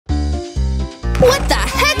What the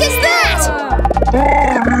heck is that?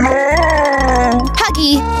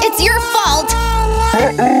 Huggy, it's your fault!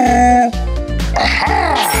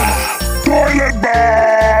 Toilet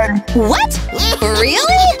bomb! What?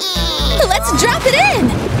 Really? Let's drop it in!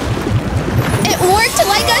 It worked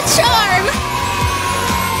like a charm!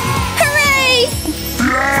 Hooray!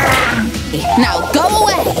 Now go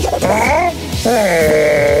away!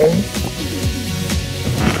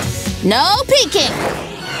 No peeking!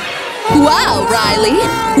 Wow, Riley!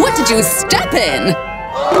 What did you step in?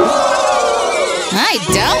 I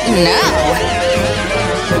don't know.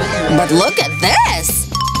 But look at this!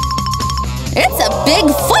 It's a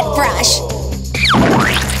big foot brush!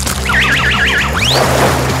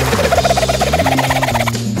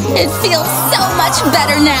 It feels so much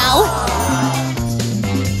better now!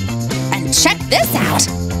 And check this out!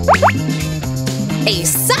 A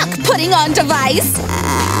sock putting on device!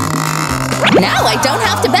 Now I don't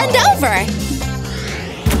have to bend over!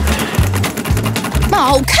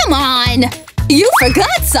 Oh, come on! You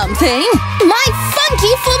forgot something! My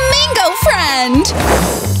funky flamingo friend!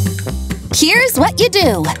 Here's what you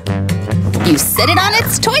do. You sit it on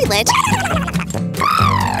its toilet.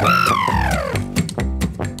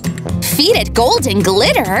 Feed it golden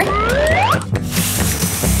glitter.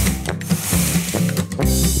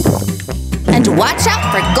 And watch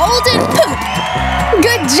out for golden poop!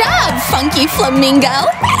 Good job, funky flamingo!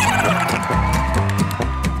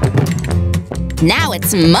 Now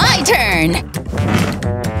it's my turn!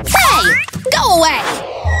 Hey! Go away!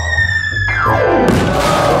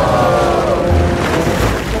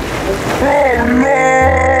 Oh no!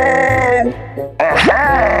 Aha!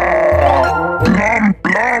 Plum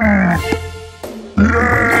plum!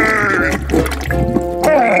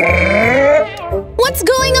 Yay! What's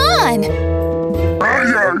going on?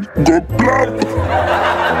 Go plum!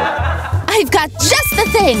 I've got just the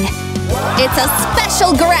thing! It's a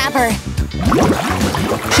special grabber!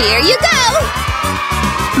 Here you go!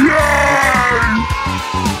 Yay!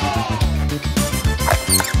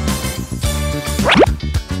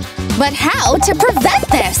 But how to prevent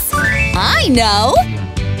this? I know!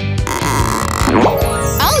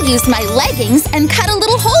 I'll use my leggings and cut a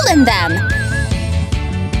little hole in them.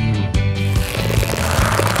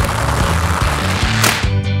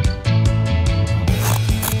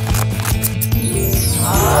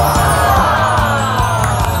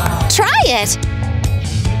 Try it!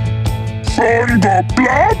 On the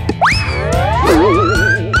plop!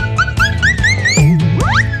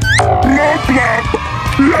 No plop!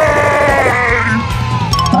 Yay!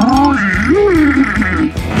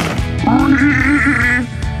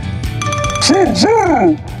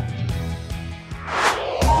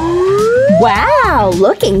 Wow,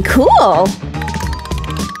 looking cool!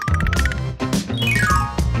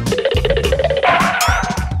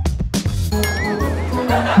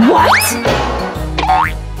 What?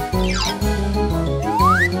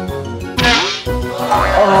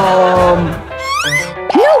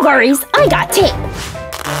 No worries, I got tape.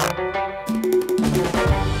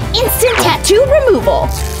 Instant tattoo removal.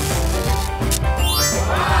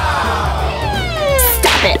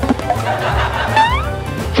 Stop it.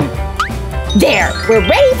 There, we're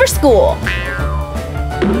ready for school.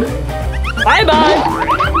 Bye-bye.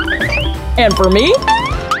 And for me?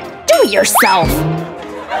 Do it yourself.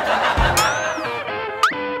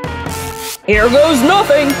 Here goes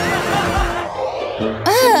nothing.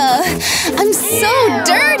 I'm so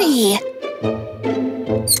dirty!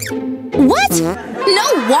 What?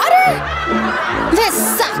 No water? This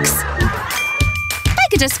sucks! I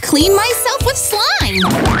could just clean myself with slime!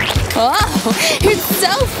 Oh, it's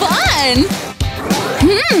so fun!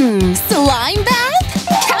 Slime bath?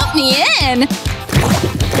 Count me in!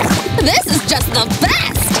 This is just the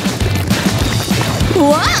best!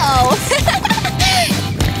 Whoa!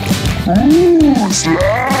 Ooh,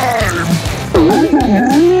 slime!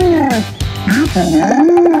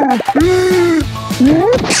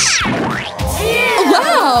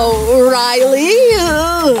 Wow, Riley!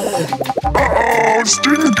 Uh-oh,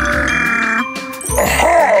 stinky!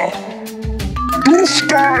 Aha! This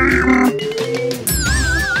time!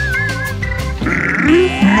 No.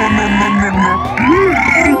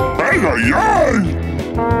 Ay, ay, ay!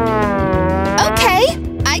 Okay,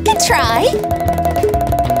 I can try.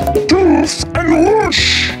 Tooth and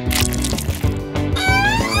whoosh!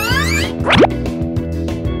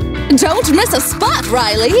 Don't miss a spot,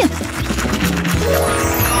 Riley!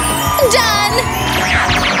 Done!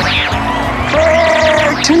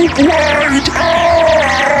 Ah, too bright!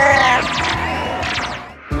 Ah!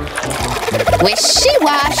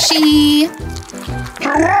 Wishy-washy!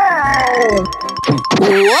 Wow!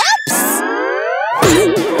 Whoops!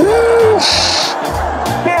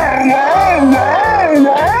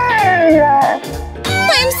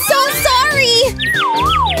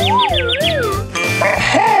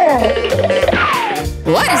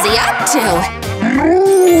 do?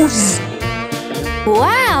 Lose.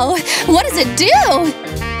 Wow! What does it do?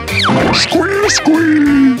 Squeeze,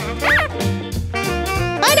 squeeze.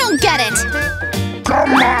 I don't get it!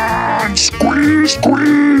 Come on, squeeze,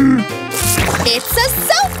 squeeze. It's a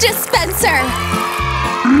soap dispenser!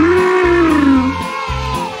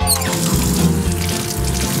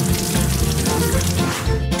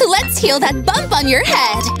 Let's heal that bump on your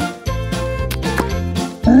head!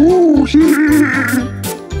 Ooh, yeah.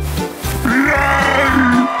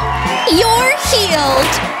 You're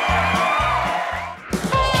healed!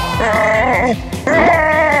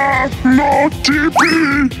 No TP.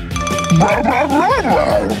 Blah, blah, blah,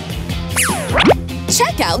 blah.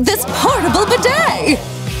 Check out this portable bidet!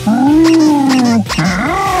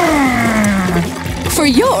 For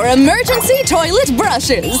your emergency toilet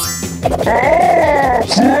brushes!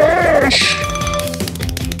 Fresh.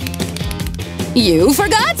 You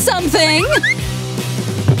forgot something!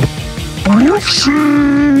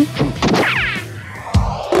 Oopsie.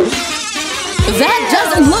 That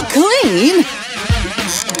doesn't look clean!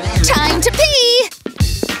 Time to pee!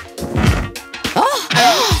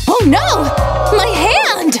 Oh no! My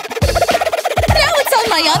hand! Now it's on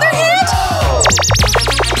my other hand?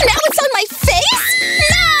 Now it's on my face?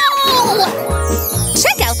 No!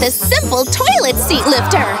 Check out this simple toilet seat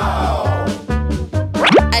lifter!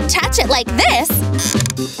 Attach it like this.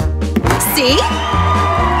 See?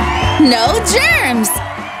 No germs!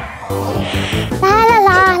 La la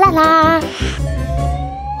la la la.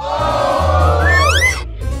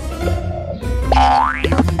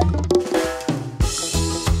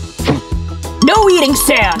 No eating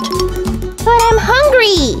sand! But I'm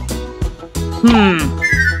hungry.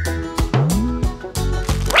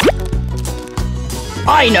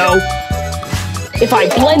 I know! If I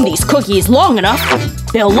blend these cookies long enough,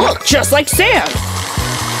 they'll look just like sand!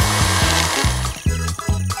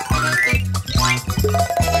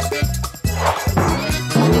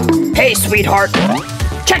 Hey, sweetheart!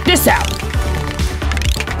 Check this out!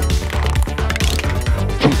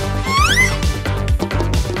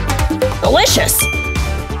 Delicious!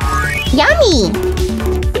 Yummy.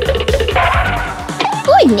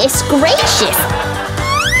 Goodness gracious.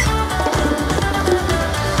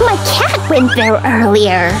 My cat went there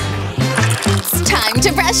earlier. It's time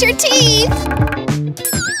to brush your teeth!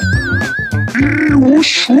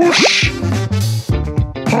 Whoosh, whoosh.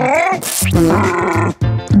 Huh?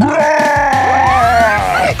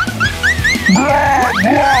 Blah,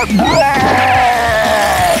 blah, blah.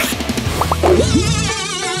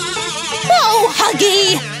 Oh, Huggy!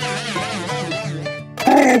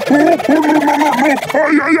 Ay,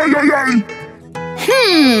 ay, ay, ay, ay.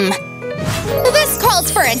 This calls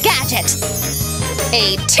for a gadget.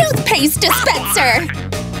 A toothpaste dispenser.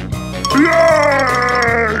 Yay!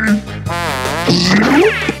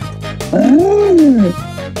 Ooh.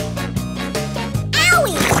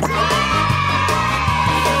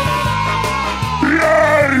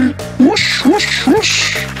 Yay! Whoosh, whoosh,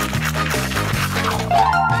 whoosh.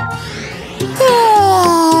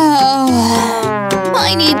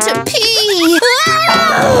 I need to pee.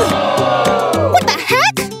 What the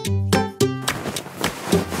heck?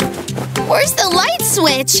 Where's the light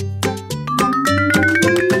switch?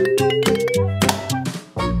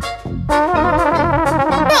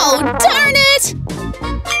 Oh, darn it!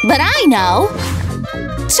 But I know.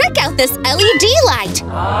 Check out this LED light.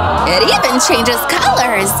 It even changes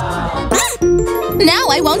colors. Now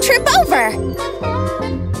I won't trip over.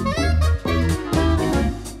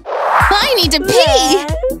 I need to pee!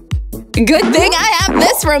 Good thing I have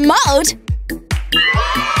this remote!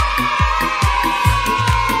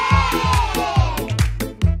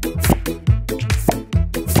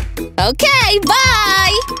 Okay,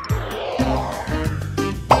 bye!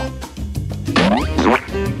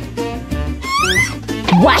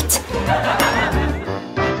 What?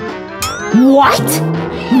 What?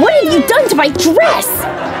 What have you done to my dress?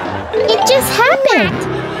 It just happened.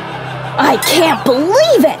 I can't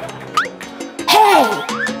believe it! Hey!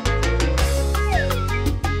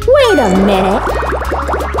 Wait a minute.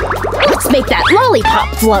 Let's make that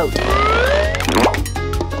lollipop float.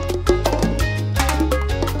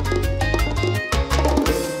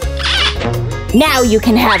 Now you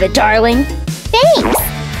can have it, darling. Thanks.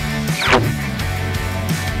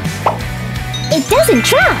 It doesn't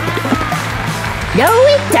drop. No,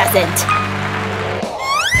 it doesn't.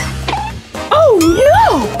 Oh,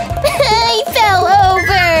 no! I fell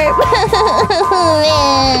over.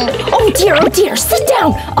 Oh dear, sit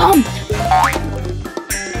down.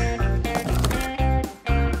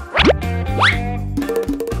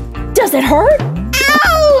 Does it hurt?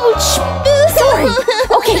 Ouch! Sorry.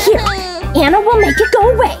 Okay, here. Anna will make it go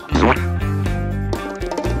away.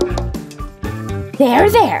 There,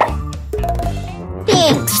 there.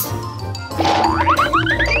 Thanks.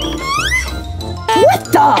 What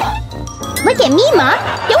the? Look at me, Mom.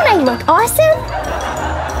 Don't I look awesome?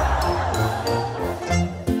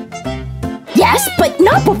 Yes, but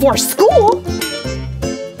not before school.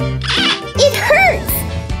 It hurts.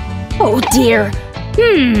 Oh dear.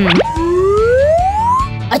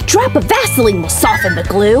 A drop of Vaseline will soften the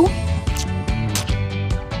glue.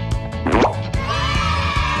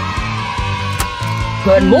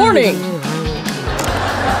 Good morning.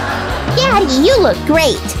 Daddy, you look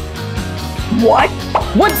great. What?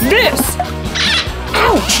 What's this?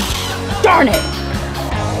 Ouch! Darn it!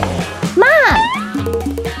 Mom!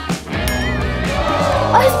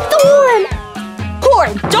 A thorn! Poor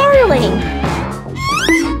darling!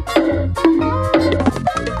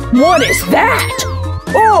 What is that?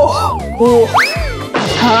 Oh!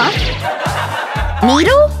 Huh?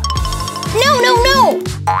 Needle? No, no, no!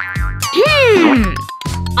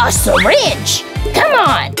 A syringe! Come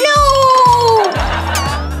on! No!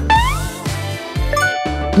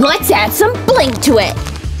 Let's add some bling to it!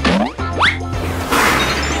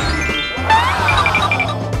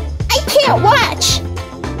 I can't watch!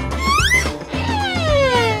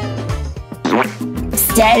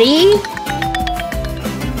 Steady!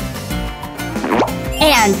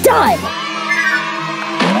 And done!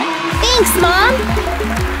 Thanks, Mom!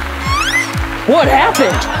 What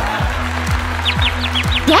happened?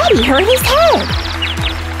 Daddy hurt his head!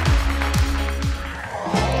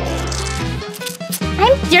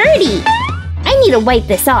 I'm dirty! I need to wipe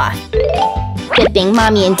this off. Good thing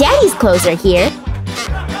Mommy and Daddy's clothes are here.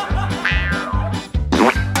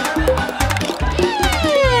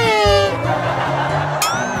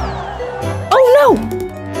 Oh no!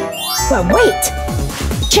 But wait!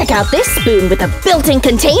 Check out this spoon with a built-in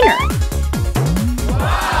container!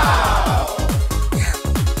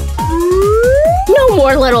 No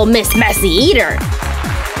more little Miss Messy Eater!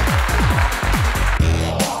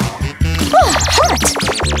 Oh, hot!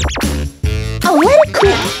 Oh, let it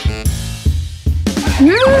cool.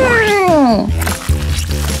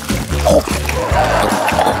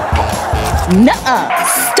 Nuh-uh!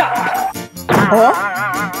 Stop! Huh?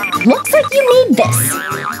 Looks like you made this.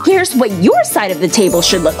 Here's what your side of the table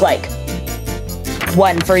should look like.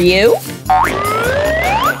 One for you.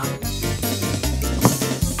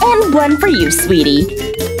 And one for you, sweetie.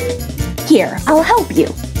 Here, I'll help you.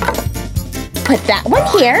 Put that one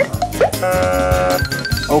here.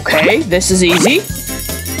 Okay, this is easy.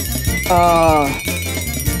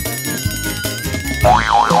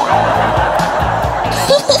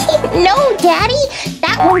 No, Daddy!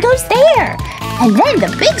 That one goes there! And then the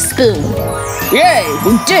big spoon! Yay,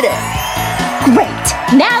 we did it! Great!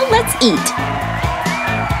 Now let's eat!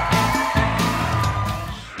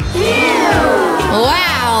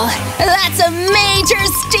 Wow! That's a major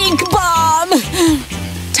stink bomb!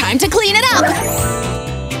 Time to clean it up!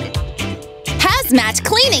 Hazmat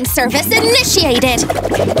cleaning service initiated!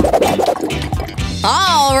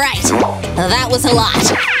 All right, that was a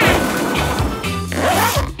lot.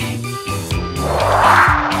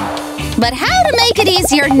 But how to make it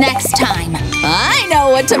easier next time? I know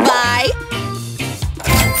what to buy!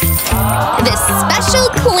 This special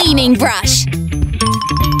cleaning brush.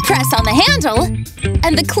 Press on the handle,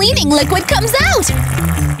 and the cleaning liquid comes out!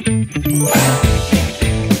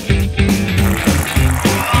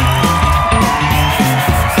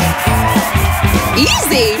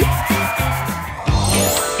 Easy!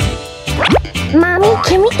 Mommy,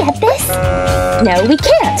 can we get this? No, we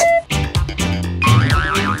can't!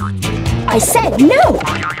 I said no!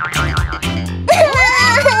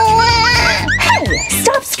 Hey!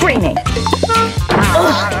 Stop screaming!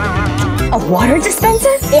 Ugh. A water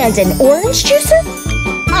dispenser? And an orange juicer?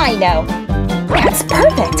 I know! That's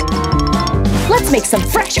perfect! Let's make some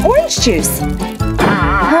fresh orange juice!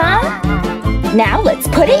 Huh? Now let's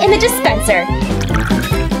put it in the dispenser!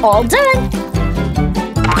 All done!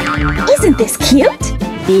 Isn't this cute?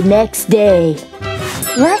 The next day.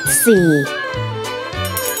 Let's see.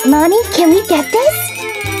 Mommy, can we get this?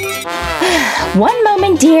 One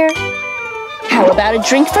moment, dear. How about a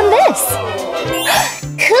drink from this?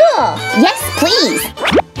 Cool! Yes, please!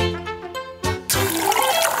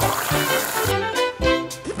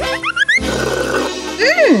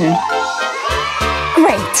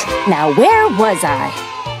 Great! Now where was I?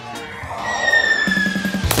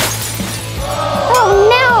 Oh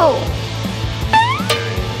no!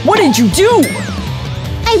 What did you do?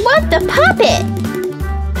 I want the puppet!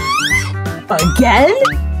 Again?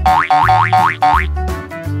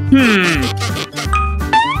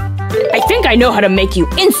 I think I know how to make you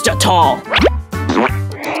insta-tall.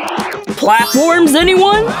 platforms,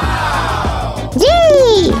 anyone?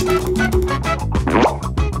 Yay!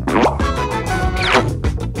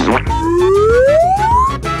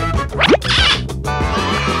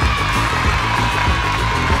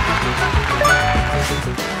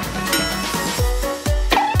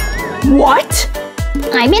 What?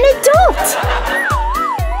 I'm an adult!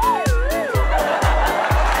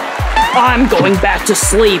 I'm going back to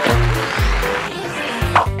sleep.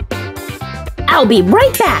 I'll be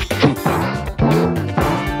right back!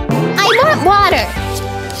 I want water!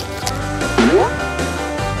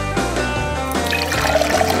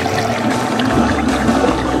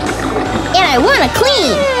 And I want to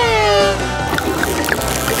clean!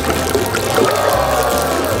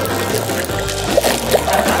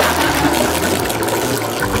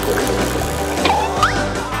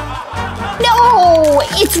 No!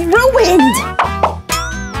 It's ruined!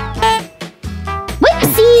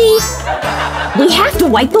 Whoopsie! We have to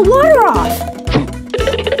wipe the water off.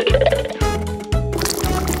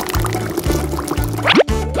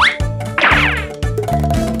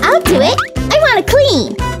 I'll do it! I want to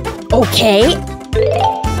clean! Okay.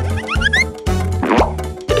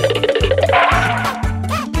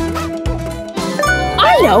 I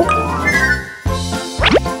know!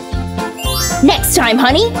 Next time,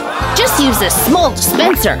 honey, just use this small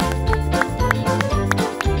dispenser.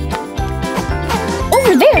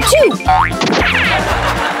 Over there, too!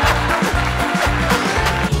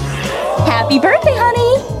 Happy birthday,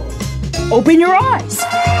 honey! Open your eyes.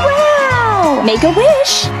 Wow! Make a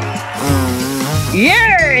wish!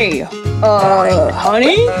 Yay!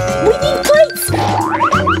 Honey? We need plates!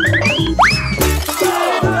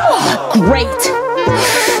 Oh, great!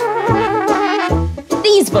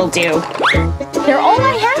 These will do. They're all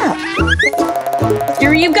I have.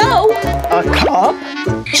 Here you go. A cup?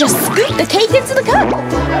 Just scoop the cake into the cup.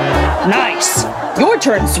 Nice. Your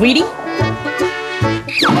turn, sweetie.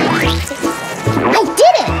 I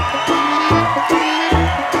did it!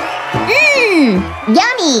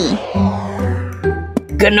 Yummy!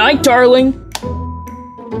 Good night, darling.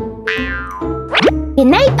 Good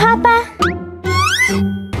night, Papa.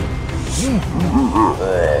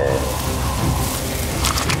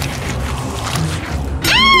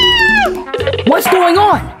 What's going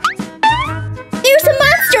on? There's a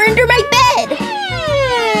monster under my bed!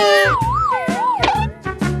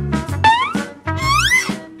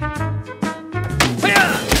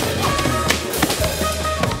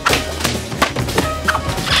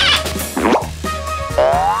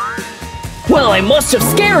 Well, I must have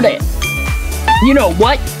scared it. You know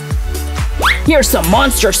what? Here's some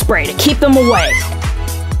monster spray to keep them away.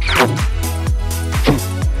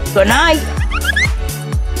 Good night.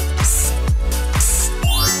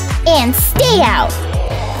 And stay out!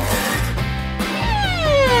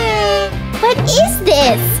 What is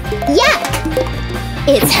this? Yuck!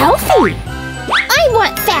 It's healthy! I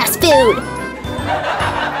want fast food!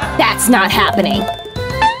 That's not happening.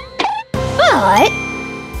 But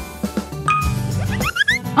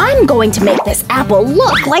I'm going to make this apple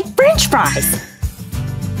look like French fries.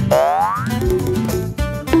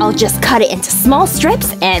 I'll just cut it into small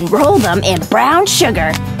strips and roll them in brown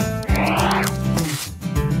sugar.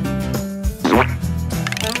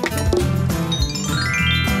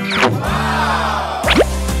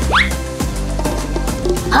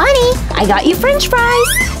 Honey, I got you French fries!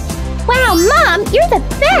 Wow, Mom, you're the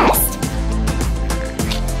best!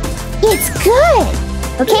 It's good!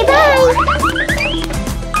 Okay, bye!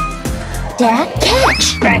 Dad,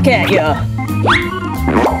 catch! Back at ya.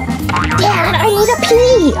 Dad, I need a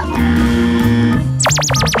pee!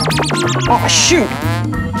 Aw, shoot.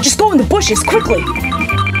 Just go in the bushes quickly.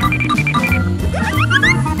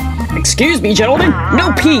 Excuse me, gentlemen.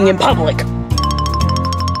 No peeing in public.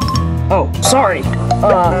 Oh, sorry.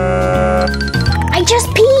 I just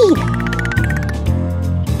peed!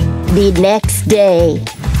 The next day.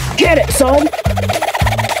 Get it, son.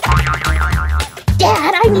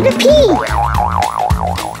 Dad, I need a pee!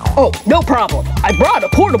 Oh, no problem. I brought a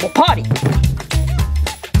portable potty.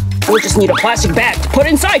 We'll just need a plastic bag to put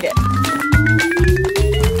inside it.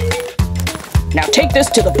 Now take this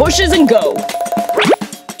to the bushes and go.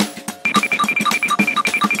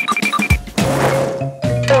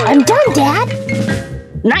 I'm done, Dad!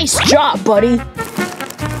 Nice job, buddy.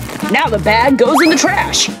 Now the bag goes in the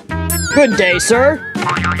trash. Good day, sir.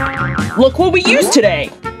 Look what we used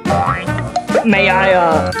today. May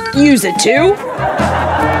I, use it too?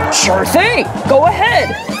 Sure thing. Go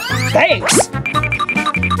ahead. Thanks.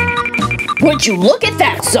 Would you look at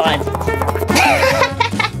that, son?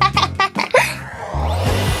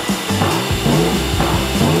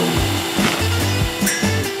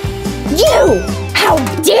 You! How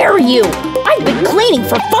dare you! I've been cleaning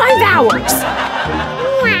for 5 hours!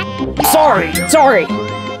 Sorry.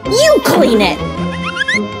 You clean it!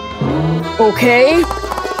 Okay.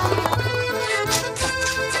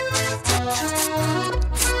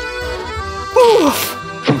 Oof,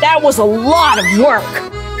 that was a lot of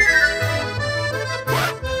work.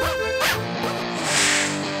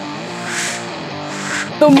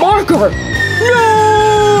 The marker!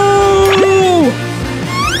 No!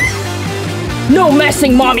 No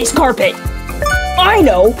messing Mommy's carpet! I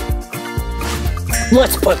know!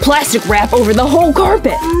 Let's put plastic wrap over the whole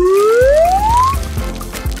carpet!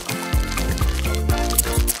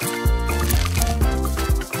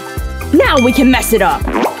 Now we can mess it up!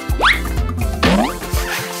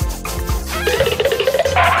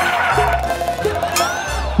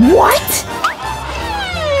 What?!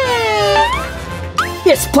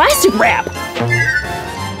 It's plastic wrap!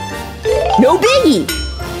 No biggie!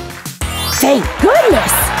 Thank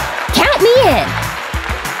goodness! Count me in!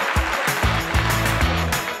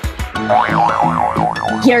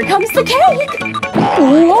 Here comes the cake!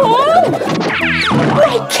 Whoa!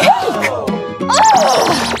 My cake!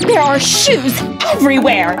 Oh! There are shoes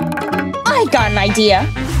everywhere! I got an idea!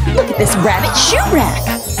 Look at this rabbit shoe rack!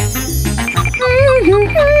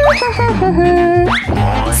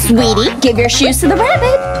 Sweetie, give your shoes to the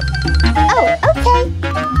rabbit! Oh,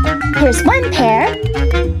 okay. Here's one pair.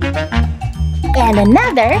 And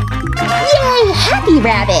another. Yay, happy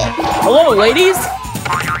rabbit! Hello, ladies!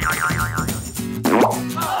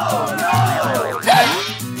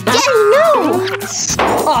 Daddy, no!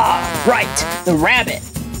 Ah, right, the rabbit.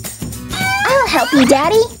 I'll help you,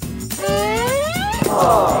 Daddy.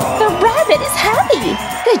 The rabbit is happy!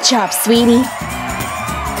 Good job, sweetie!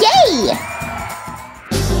 Yay!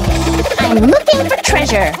 I'm looking for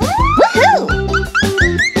treasure. Woohoo!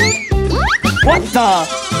 What the?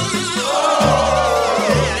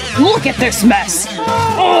 Look at this mess!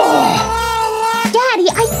 Ugh. Daddy,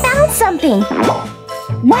 I found something.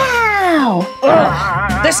 Wow!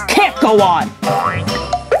 Ugh. This can't go on!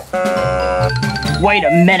 Wait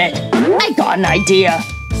a minute, I got an idea.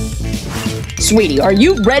 Sweetie, are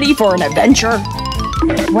you ready for an adventure?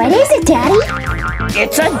 What is it, Daddy?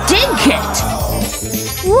 It's a dig kit!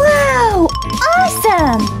 Wow!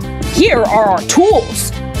 Awesome! Here are our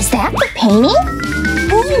tools. Is that for painting?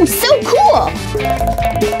 Ooh, so cool!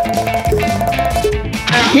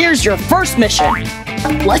 Here's your first mission.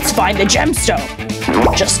 Let's find the gemstone.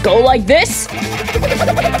 Just go like this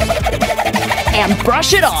and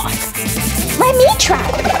brush it off. Let me try.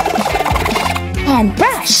 And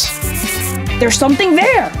brush. There's something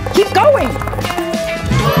there. Keep going.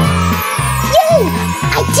 Yay!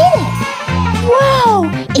 I did it! Wow!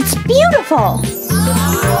 It's beautiful!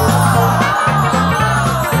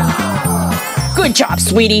 Good job,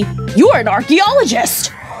 sweetie. You're an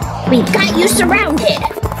archaeologist. We've got you surrounded!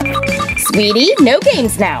 Sweetie, no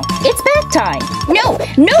games now. It's bath time. No!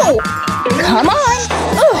 Come on!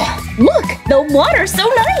 Ugh, look, the water's so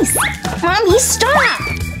nice! Mommy, stop!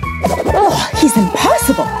 Oh, he's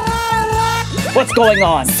impossible! What's going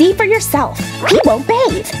on? See for yourself. He won't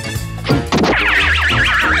bathe.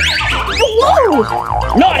 Whoa!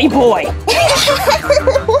 Naughty boy!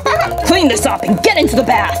 Clean this up and get into the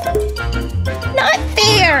bath. Not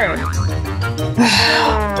fair!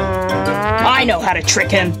 I know how to trick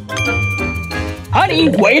him. Honey,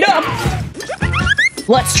 wait up!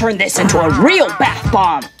 Let's turn this into a real bath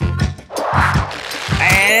bomb.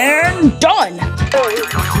 And done!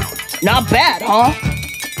 Not bad, huh?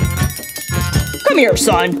 Come here,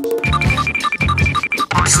 son.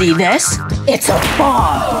 See this? It's a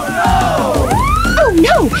bomb. Oh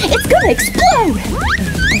no! It's gonna explode!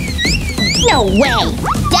 No way!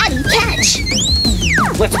 Daddy, catch!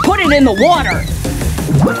 Let's put it in the water.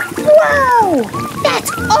 Whoa!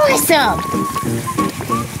 That's awesome!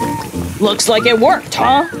 Looks like it worked,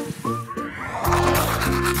 huh?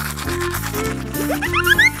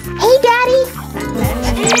 Hey, Daddy!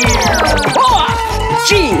 Ah!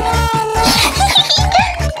 Gee!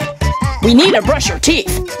 We need to brush your teeth.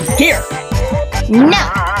 Here, No!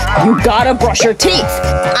 you gotta brush your teeth.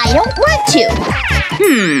 I don't want to!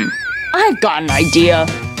 I've got an idea.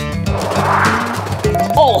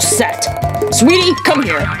 All set. Sweetie, come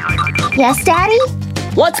here. Yes, Daddy?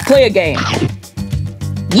 Let's play a game.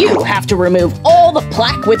 You have to remove all the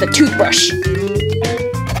plaque with a toothbrush.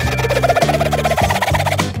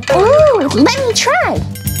 Ooh, let me try!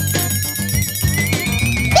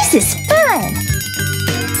 This is fun!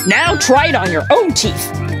 Now try it on your own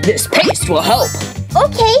teeth. This paste will help.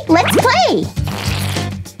 Okay, let's play!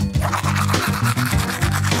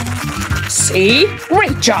 See?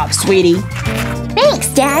 Great job, sweetie. Thanks,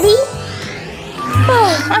 Daddy!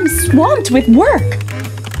 I'm swamped with work.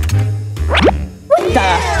 What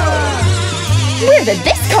the? Where did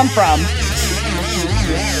this come from?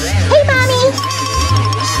 Hey, Mommy!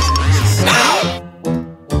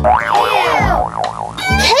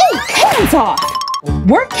 Hey, hands off!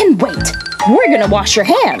 Work can wait. We're gonna wash your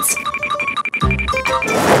hands.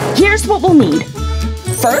 Here's what we'll need.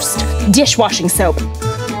 First, dishwashing soap.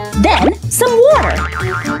 Then, some water.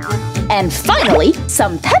 And finally,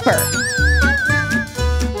 some pepper.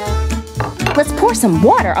 Let's pour some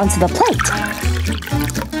water onto the plate.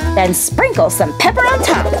 Then sprinkle some pepper on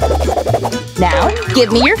top. Now,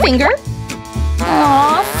 give me your finger.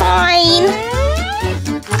 Aw, fine.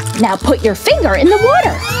 Now put your finger in the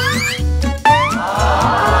water.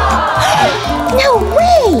 No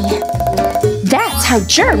way! That's how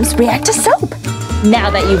germs react to soap. Now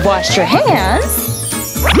that you've washed your hands…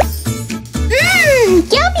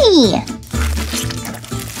 Mmm, yummy!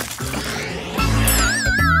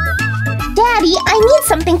 Daddy, I need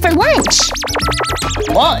something for lunch.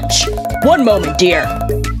 Lunch? One moment, dear.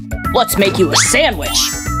 Let's make you a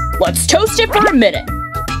sandwich. Let's toast it for a minute.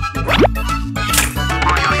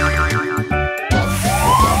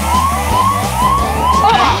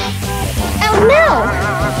 Oh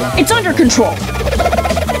no! It's under control.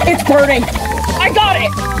 It's burning. I got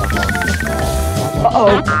it.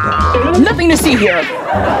 Uh-oh. Nothing to see here.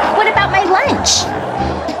 What about my lunch?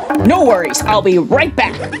 No worries. I'll be right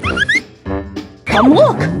back. Come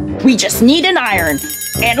look. We just need an iron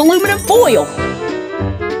and aluminum foil.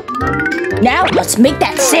 Now let's make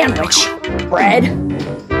that sandwich. Bread.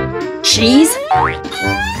 Cheese.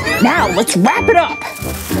 Now let's wrap it up.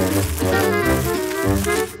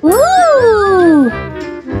 Ooh!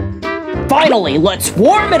 Finally, let's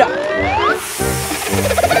warm it up.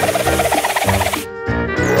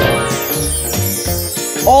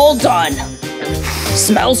 All done.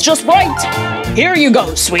 Smells just right. Here you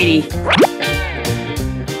go, sweetie.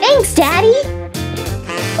 Thanks, Daddy!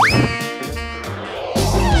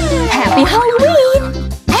 Happy Halloween!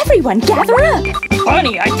 Everyone gather up!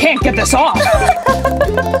 Honey, I can't get this off.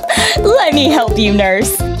 Let me help you,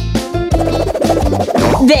 nurse.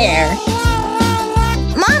 There.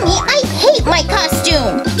 Mommy, I hate my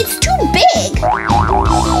costume! It's too big!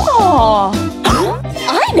 Aw.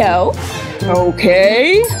 I know.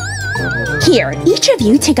 Okay. Here, each of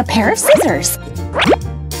you take a pair of scissors.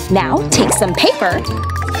 Now take some paper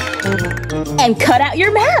and cut out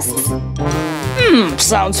your masks.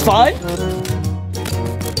 Sounds fun.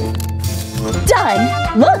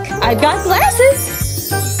 Done. Look, I've got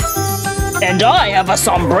glasses. And I have a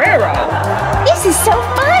sombrero. This is so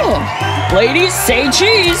fun! Ladies, say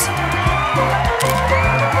cheese.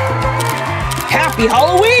 Happy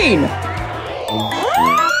Halloween.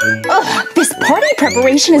 Ugh, this party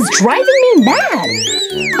preparation is driving me mad.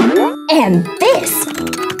 And this.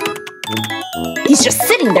 He's just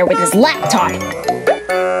sitting there with his laptop.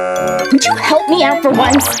 Would you help me out for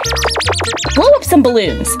once? Blow up some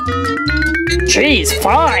balloons. Geez,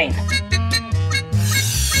 fine.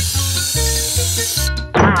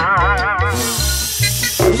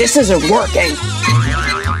 This isn't working.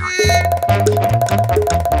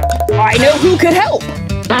 I know who could help.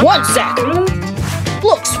 One sec.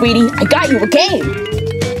 Look, sweetie, I got you a game.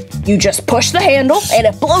 You just push the handle and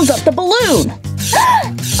it blows up the balloon.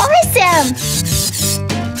 Awesome!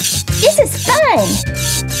 This is fun!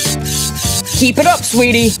 Keep it up,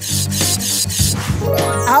 sweetie.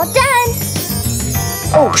 All done!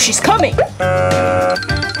 Oh, she's coming.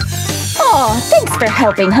 Aw, thanks for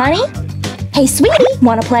helping, honey. Hey, sweetie,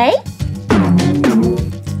 wanna play?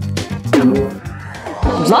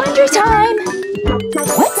 Laundry time!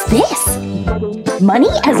 What's this? Money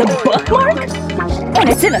as a bookmark? And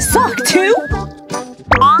it's in a sock, too?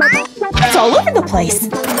 It's all over the place.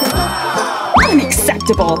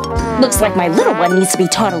 Unacceptable. Looks like my little one needs to be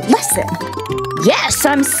taught a lesson. Yes,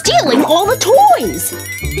 I'm stealing all the toys!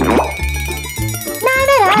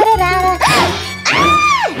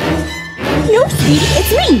 No, sweetie,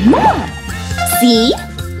 it's me, Mom! See?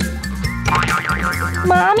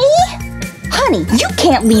 Mommy? Honey, you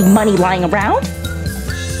can't leave money lying around.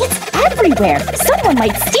 It's everywhere. Someone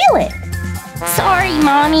might steal it. Sorry,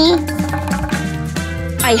 Mommy.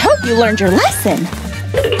 I hope you learned your lesson.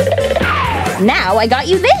 Now I got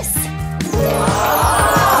you this.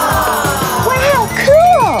 Wow,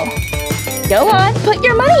 cool! Go on, put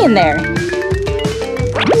your money in there.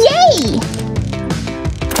 Yay!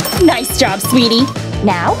 Nice job, sweetie.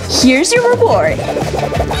 Now, here's your reward.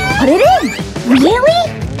 Put it in. Really?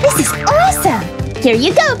 This is awesome! Here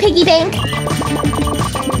you go, piggy bank!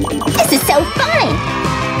 This is so fun!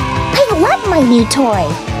 I love my new toy!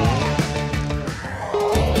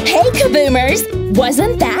 Hey, Kaboomers!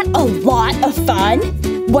 Wasn't that a lot of fun?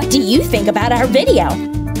 What do you think about our video?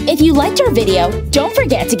 If you liked our video, don't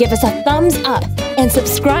forget to give us a thumbs up and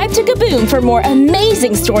subscribe to Kaboom for more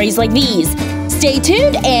amazing stories like these. Stay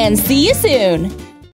tuned and see you soon!